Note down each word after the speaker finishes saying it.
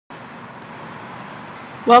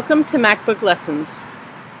Welcome to Macbook Lessons,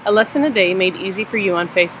 a lesson a day made easy for you on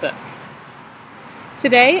Facebook.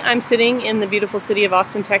 Today I'm sitting in the beautiful city of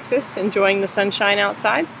Austin, Texas, enjoying the sunshine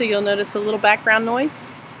outside, so you'll notice a little background noise.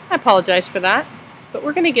 I apologize for that, but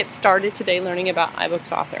we're going to get started today learning about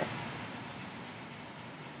iBooks Author.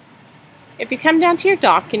 If you come down to your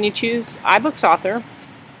dock and you choose iBooks Author,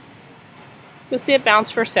 you'll see it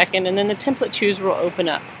bounce for a second and then the template chooser will open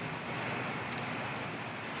up.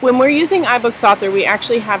 When we're using iBooks Author, we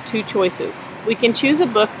actually have two choices. We can choose a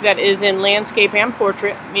book that is in landscape and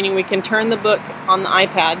portrait, meaning we can turn the book on the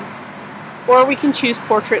iPad, or we can choose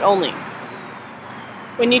portrait only.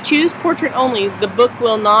 When you choose portrait only, the book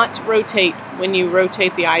will not rotate when you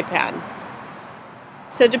rotate the iPad.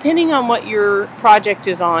 So depending on what your project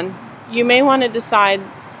is on, you may want to decide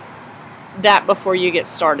that before you get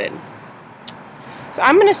started. So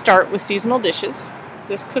I'm going to start with seasonal dishes,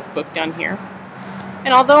 this cookbook down here.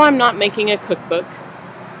 And although I'm not making a cookbook,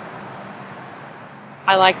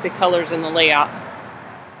 I like the colors and the layout.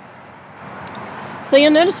 So you'll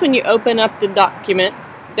notice when you open up the document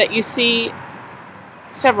that you see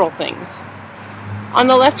several things. On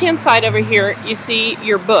the left-hand side over here, you see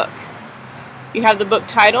your book. You have the book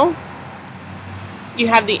title, you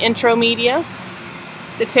have the intro media,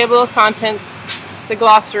 the table of contents, the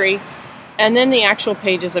glossary, and then the actual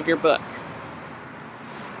pages of your book.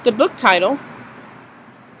 The book title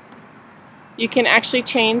you can actually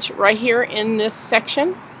change right here in this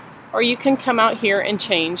section, or you can come out here and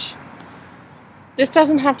change. This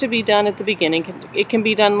doesn't have to be done at the beginning, it can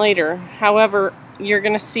be done later. However, you're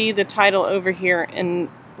going to see the title over here and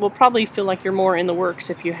will probably feel like you're more in the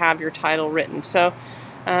works if you have your title written. So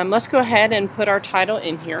let's go ahead and put our title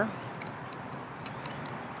in here.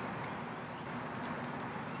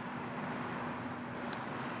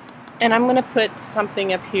 And I'm going to put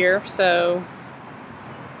something up here so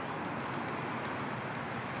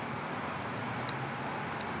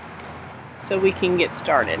we can get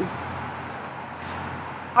started.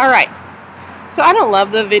 Alright, so I don't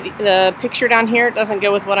love the picture down here. It doesn't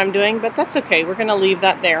go with what I'm doing, but that's okay. We're going to leave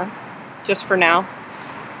that there just for now.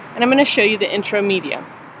 And I'm going to show you the intro media.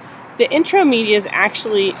 The intro media is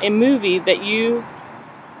actually a movie that you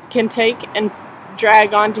can take and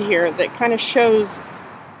drag onto here that kind of shows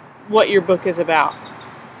what your book is about.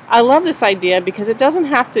 I love this idea because it doesn't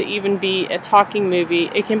have to even be a talking movie.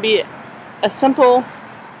 It can be a simple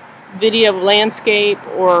video of landscape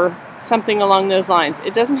or something along those lines.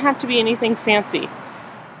 It doesn't have to be anything fancy.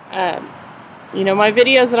 You know, my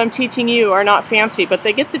videos that I'm teaching you are not fancy, but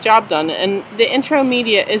they get the job done, and the intro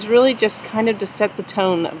media is really just kind of to set the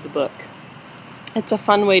tone of the book. It's a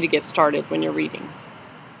fun way to get started when you're reading.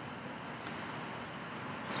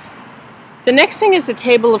 The next thing is the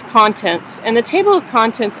table of contents, and the table of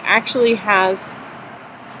contents actually has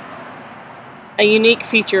a unique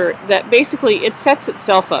feature that basically it sets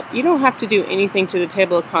itself up. You don't have to do anything to the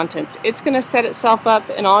table of contents. It's going to set itself up,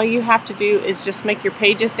 and all you have to do is just make your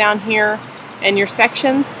pages down here and your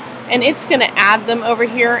sections, and it's going to add them over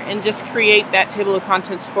here and just create that table of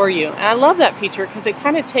contents for you. And I love that feature because it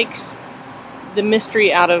kind of takes the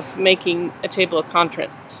mystery out of making a table of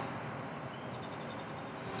contents.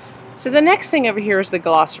 So the next thing over here is the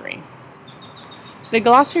glossary. The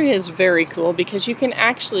glossary is very cool because you can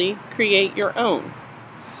actually create your own.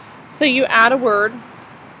 So you add a word,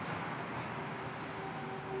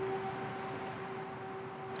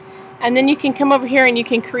 and then you can come over here and you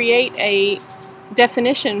can create a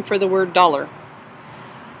definition for the word dollar.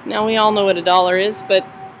 Now we all know what a dollar is, but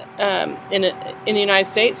in the United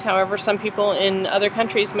States, however, some people in other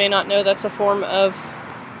countries may not know that's a form of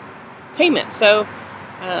payment, so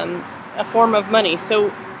a form of money.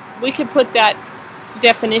 So we could put that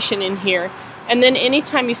definition in here, and then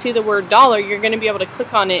anytime you see the word dollar, you're going to be able to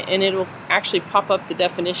click on it and it will actually pop up the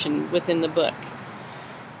definition within the book.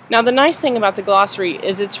 Now the nice thing about the glossary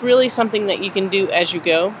is it's really something that you can do as you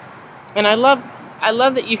go, and I love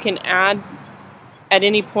that you can add at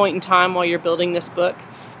any point in time while you're building this book,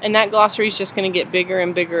 and that glossary is just going to get bigger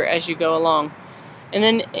and bigger as you go along. And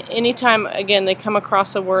then anytime again they come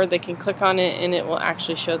across a word, they can click on it and it will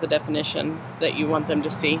actually show the definition that you want them to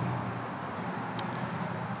see.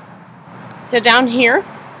 So down here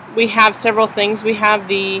we have several things. We have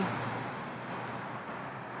the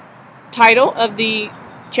title of the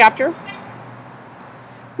chapter.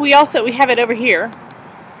 We have it over here,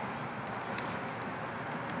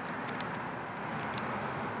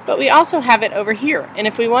 but we also have it over here, and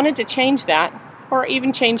if we wanted to change that or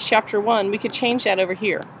even change chapter 1, we could change that over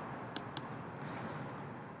here.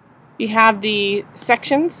 You have the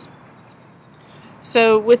sections.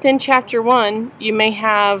 So within chapter 1 you may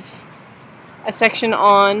have a section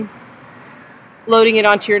on loading it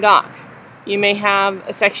onto your dock. You may have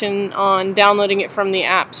a section on downloading it from the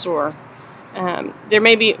App Store. There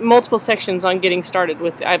may be multiple sections on getting started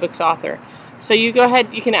with the iBooks author. So you go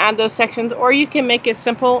ahead, you can add those sections, or you can make it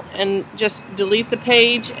simple and just delete the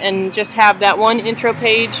page and just have that one intro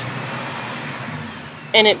page,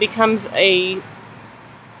 and it becomes a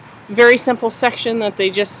very simple section that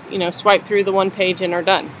they just, swipe through the one page and are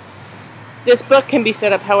done. This book can be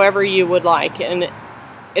set up however you would like, and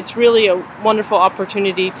it's really a wonderful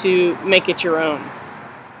opportunity to make it your own.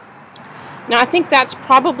 Now, I think that's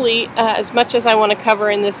probably as much as I want to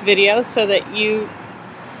cover in this video, so that you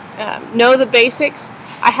know the basics.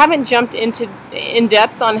 I haven't jumped into in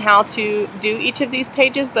depth on how to do each of these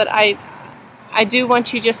pages, but I do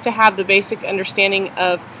want you just to have the basic understanding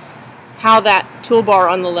of how that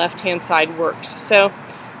toolbar on the left hand side works. So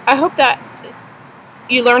I hope that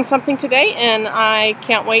you learned something today, and I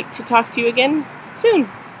can't wait to talk to you again soon.